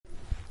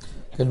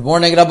Good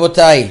morning,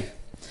 Rabotai.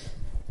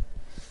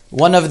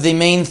 One of the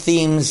main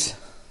themes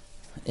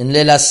in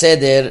Leil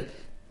HaSeder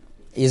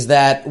is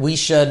that we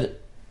should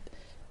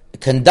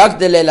conduct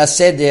the Leil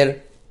HaSeder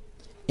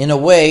in a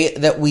way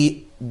that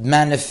we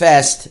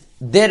manifest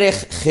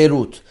derech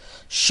cherut,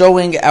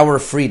 showing our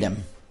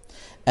freedom.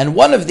 And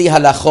one of the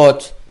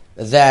halachot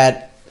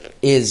that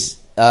is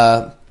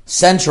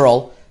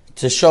central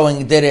to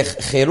showing derech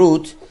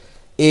cherut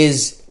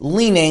is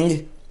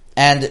leaning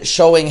and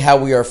showing how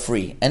we are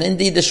free. And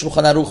indeed, the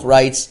Shulchan Aruch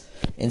writes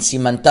in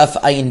Siman Taf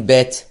Ayin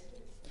Bet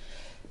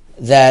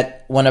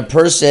that when a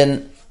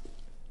person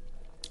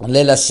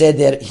Leil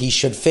HaSeder, he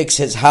should fix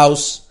his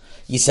house.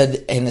 He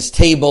said in his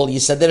table,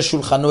 Yisader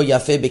shulchano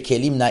yafeh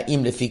bekelim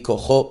na'im lefi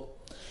kocho.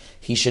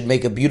 He should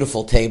make a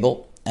beautiful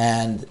table.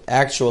 And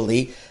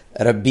actually,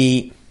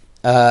 Rabbi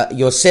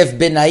Yosef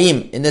ben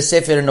Naim in the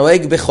Sefer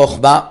Noeg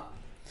B'Chochma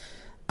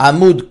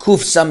Amud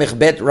Kuf Samech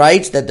Bet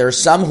writes that there are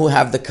some who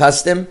have the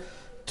custom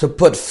to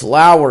put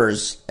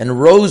flowers and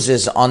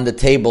roses on the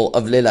table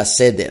of Leil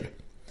HaSeder.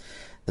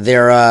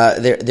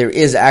 There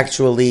is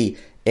actually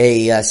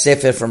a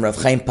sefer from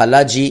Rav Chaim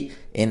Palaji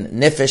in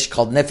Nefesh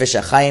called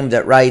Nefesh HaChaim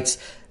that writes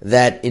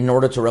that in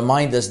order to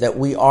remind us that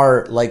we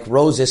are like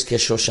roses,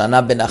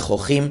 Keshoshana ben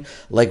Achochim,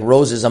 like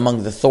roses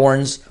among the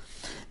thorns,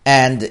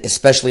 and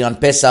especially on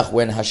Pesach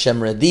when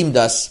Hashem redeemed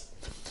us.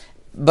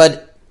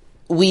 But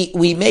we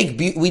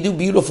do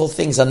beautiful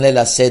things on Leil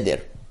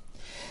HaSeder.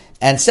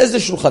 And says the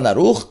Shulchan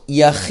Aruch,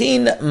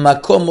 Yachin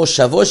makom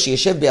moshavo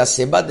sheyeshev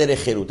be'aseba derech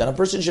cherut. And a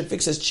person should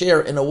fix his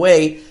chair in a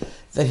way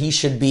that he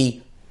should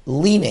be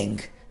leaning,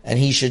 and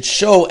he should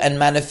show and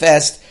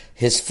manifest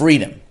his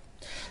freedom.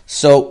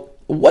 So,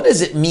 what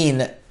does it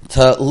mean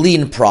to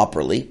lean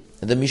properly?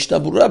 The Mishnah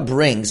Berurah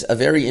brings a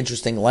very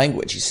interesting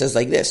language. He says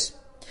like this: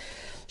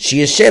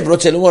 Sheyeshev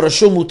rotze lomar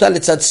rosho mutar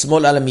letzad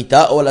smol al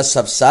hamita o al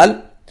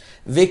hasafsal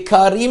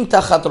vekarim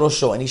tachat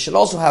rosho. And he should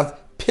also have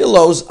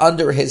pillows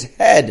under his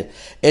head.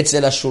 It's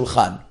el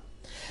shulchan.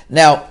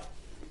 Now,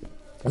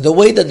 the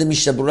way that the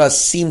Mishnah Berurah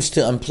seems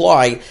to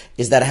imply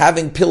is that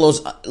having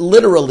pillows,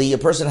 literally, a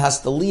person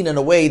has to lean in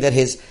a way that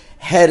his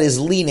head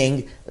is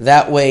leaning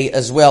that way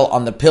as well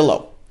on the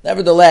pillow.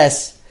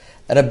 Nevertheless,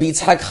 Rabbi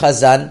Yitzhak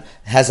Chazan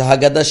has a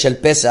Haggadah Shel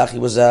Pesach. He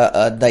was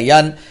a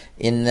Dayan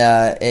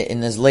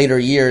in his later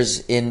years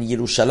in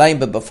Yerushalayim,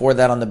 but before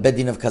that on the Beit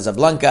Din of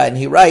Casablanca, and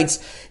he writes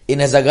in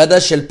his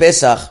Haggadah Shel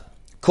Pesach,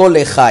 Kol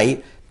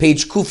Echai,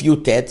 page Kuf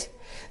Yutet,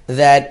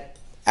 that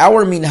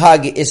our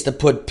minhag is to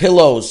put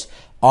pillows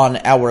on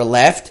our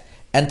left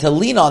and to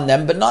lean on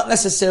them, but not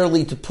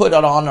necessarily to put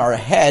it on our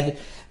head,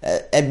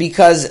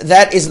 because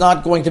that is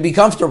not going to be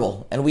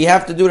comfortable, and we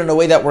have to do it in a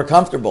way that we're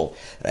comfortable.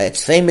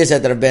 It's famous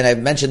that I've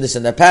mentioned this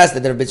in the past,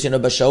 that Rabbi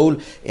Tzionah Bashaul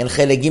in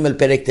Chelek Gimel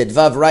Perek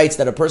Tedvav writes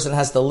that a person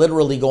has to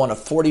literally go on a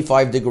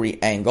 45-degree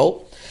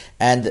angle,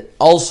 and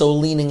also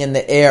leaning in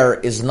the air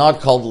is not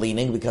called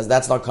leaning because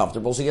that's not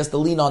comfortable. So he has to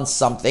lean on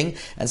something,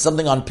 and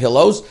something on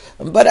pillows.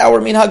 But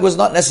our minhag was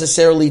not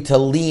necessarily to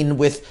lean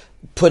with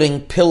putting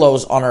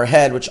pillows on our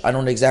head, which I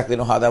don't exactly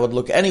know how that would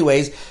look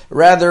anyways.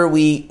 Rather,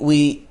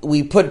 we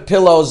put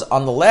pillows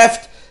on the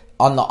left,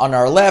 on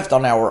our left,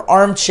 on our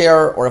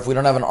armchair, or if we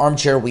don't have an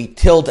armchair, we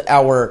tilt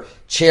our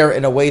chair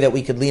in a way that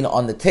we could lean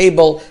on the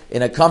table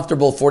in a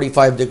comfortable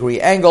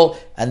 45-degree angle,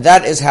 and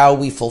that is how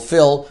we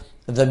fulfill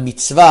the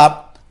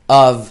mitzvah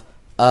of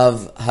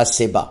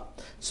haseba.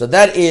 So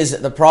that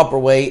is the proper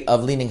way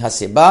of leaning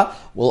haseba.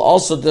 We'll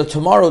also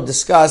tomorrow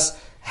discuss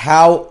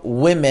how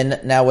women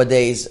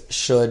nowadays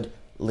should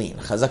lean.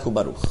 Chazak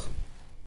u'baruch.